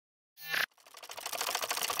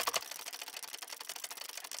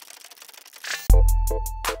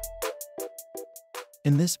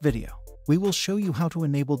In this video, we will show you how to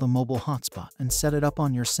enable the mobile hotspot and set it up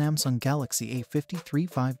on your Samsung Galaxy A53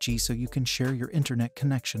 5G so you can share your internet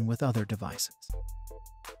connection with other devices.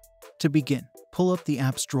 To begin, pull up the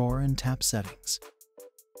apps drawer and tap Settings.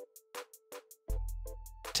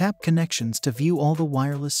 Tap Connections to view all the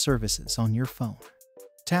wireless services on your phone.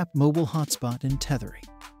 Tap Mobile Hotspot in Tethering.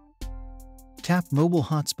 Tap Mobile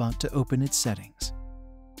Hotspot to open its settings.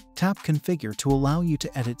 Tap Configure to allow you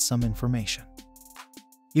to edit some information.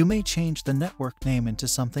 You may change the network name into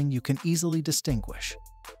something you can easily distinguish,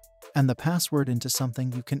 and the password into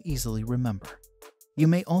something you can easily remember. You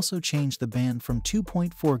may also change the band from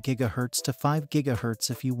 2.4 GHz to 5 GHz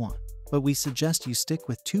if you want, but we suggest you stick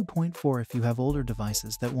with 2.4 if you have older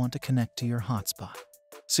devices that want to connect to your hotspot.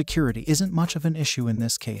 Security isn't much of an issue in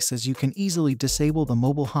this case, as you can easily disable the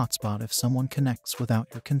mobile hotspot if someone connects without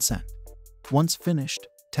your consent. Once finished,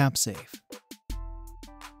 tap Save.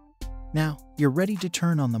 Now, you're ready to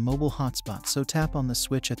turn on the mobile hotspot, so tap on the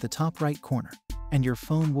switch at the top right corner, and your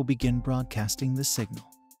phone will begin broadcasting the signal.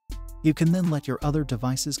 You can then let your other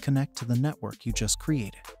devices connect to the network you just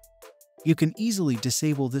created. You can easily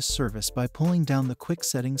disable this service by pulling down the Quick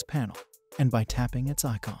Settings panel and by tapping its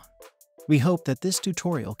icon. We hope that this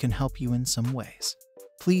tutorial can help you in some ways.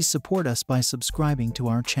 Please support us by subscribing to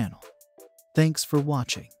our channel. Thanks for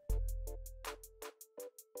watching.